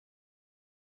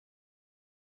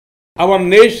Our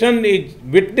nation is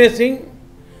witnessing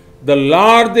the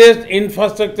largest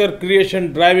infrastructure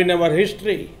creation drive in our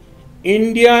history.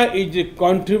 India is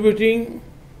contributing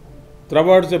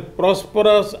towards a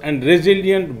prosperous and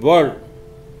resilient world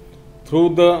through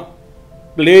the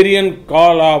clarion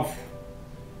call of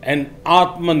an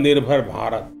Atmanirbhar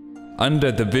Bharat.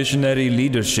 Under the visionary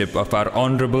leadership of our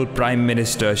Honorable Prime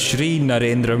Minister Shri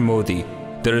Narendra Modi,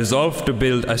 the resolve to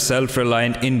build a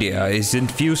self-reliant India is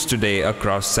infused today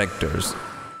across sectors,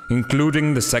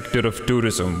 including the sector of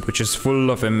tourism, which is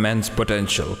full of immense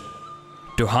potential.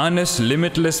 To harness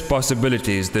limitless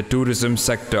possibilities the tourism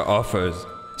sector offers,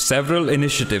 several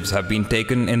initiatives have been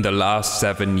taken in the last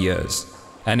 7 years.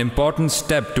 An important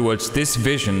step towards this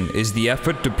vision is the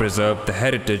effort to preserve the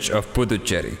heritage of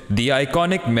Puducherry. The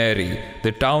iconic Mairie,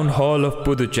 the town hall of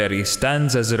Puducherry,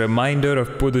 stands as a reminder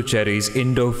of Puducherry's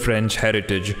Indo-French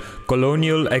heritage,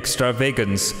 colonial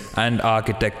extravagance, and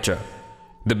architecture.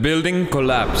 The building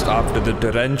collapsed after the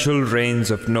torrential rains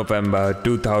of November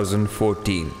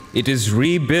 2014. It is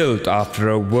rebuilt after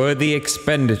a worthy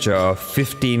expenditure of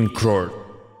 15 crore,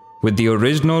 with the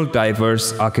original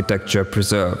diverse architecture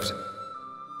preserved.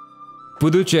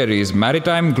 Puducherry's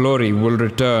maritime glory will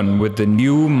return with the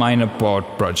new minor port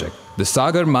project. The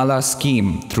Sagarmala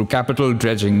Scheme, through capital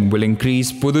dredging, will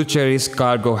increase Puducherry's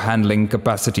cargo handling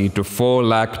capacity to 4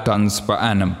 lakh tons per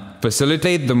annum,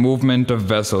 facilitate the movement of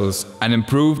vessels, and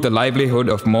improve the livelihood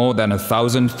of more than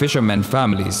 1,000 fishermen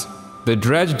families. The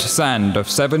dredged sand of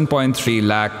 7.3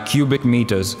 lakh cubic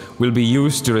meters will be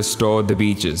used to restore the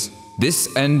beaches. This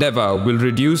endeavor will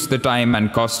reduce the time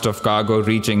and cost of cargo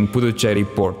reaching Puducherry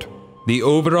port. The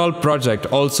overall project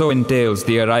also entails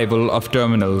the arrival of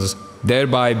terminals,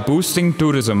 thereby boosting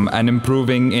tourism and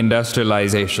improving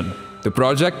industrialization. The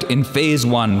project in Phase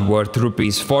 1, worth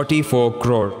Rs 44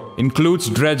 crore,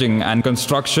 includes dredging and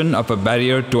construction of a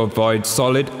barrier to avoid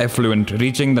solid effluent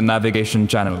reaching the navigation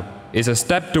channel. Is a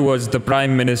step towards the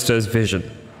Prime Minister's vision.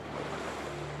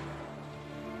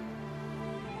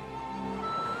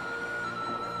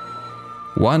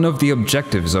 One of the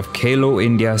objectives of Khelo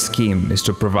India scheme is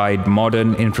to provide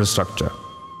modern infrastructure.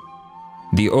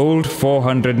 The old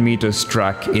 400 meters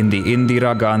track in the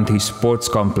Indira Gandhi Sports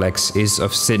Complex is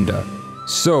of cinder.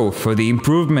 So, for the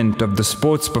improvement of the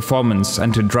sports performance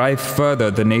and to drive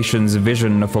further the nation's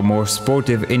vision of a more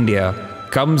sportive India,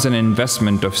 comes an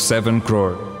investment of 7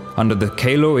 crore under the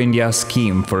Khelo India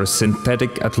scheme for a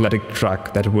synthetic athletic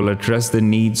track that will address the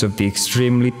needs of the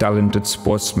extremely talented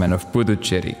sportsmen of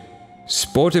Puducherry.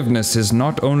 Sportiveness is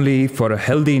not only for a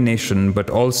healthy nation but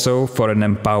also for an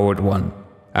empowered one.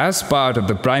 As part of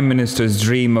the Prime Minister's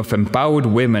dream of empowered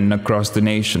women across the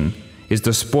nation is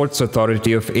the Sports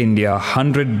Authority of India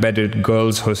 100-bedded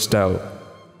girls' hostel,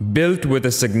 built with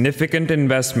a significant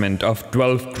investment of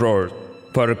 12 crore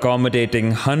for accommodating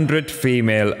 100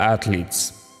 female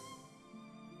athletes.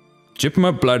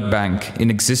 JIPMER Blood Bank, in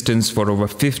existence for over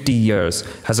 50 years,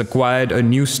 has acquired a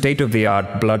new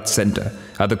state-of-the-art blood center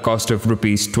at the cost of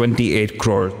Rs 28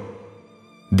 crore.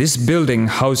 This building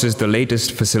houses the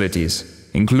latest facilities,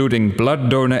 including blood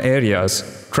donor areas,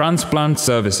 transplant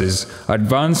services,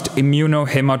 advanced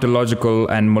immunohematological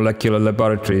and molecular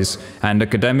laboratories, and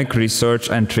academic research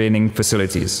and training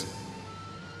facilities.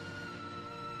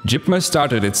 JIPMER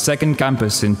started its second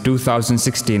campus in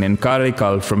 2016 in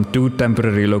Karaikal from 2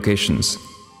 temporary locations.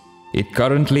 It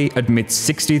currently admits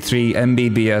 63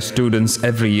 MBBS students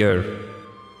every year.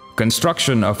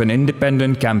 Construction of an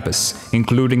independent campus,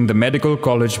 including the medical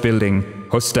college building,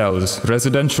 hostels,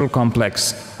 residential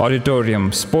complex,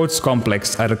 auditorium, sports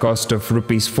complex at a cost of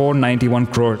Rs 491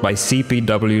 crore by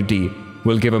CPWD,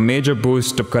 will give a major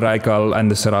boost to Karaikal and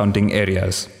the surrounding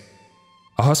areas.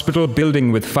 A hospital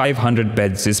building with 500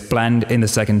 beds is planned in the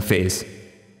second phase.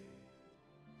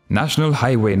 National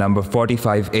Highway No.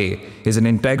 45A is an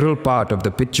integral part of the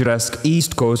picturesque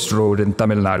East Coast Road in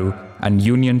Tamil Nadu and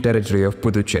Union Territory of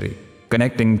Puducherry,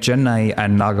 connecting Chennai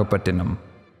and Nagapattinam.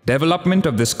 Development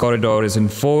of this corridor is in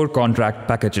 4 contract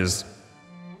packages.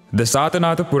 The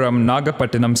Sattanathapuram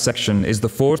Nagapattinam section is the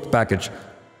 4th package,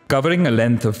 covering a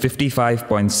length of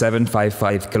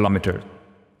 55.755 km.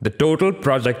 The total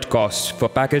project cost for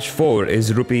package 4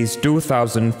 is Rs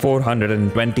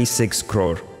 2,426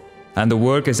 crore, and the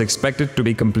work is expected to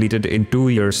be completed in 2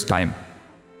 years' time.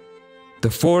 The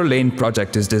 4-lane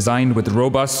project is designed with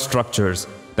robust structures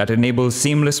that enable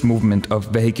seamless movement of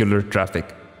vehicular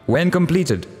traffic. When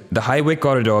completed, the highway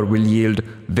corridor will yield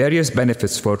various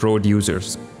benefits for road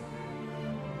users.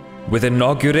 With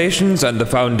inaugurations and the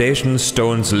foundation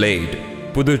stones laid,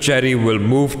 Puducherry will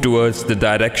move towards the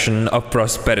direction of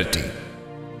prosperity.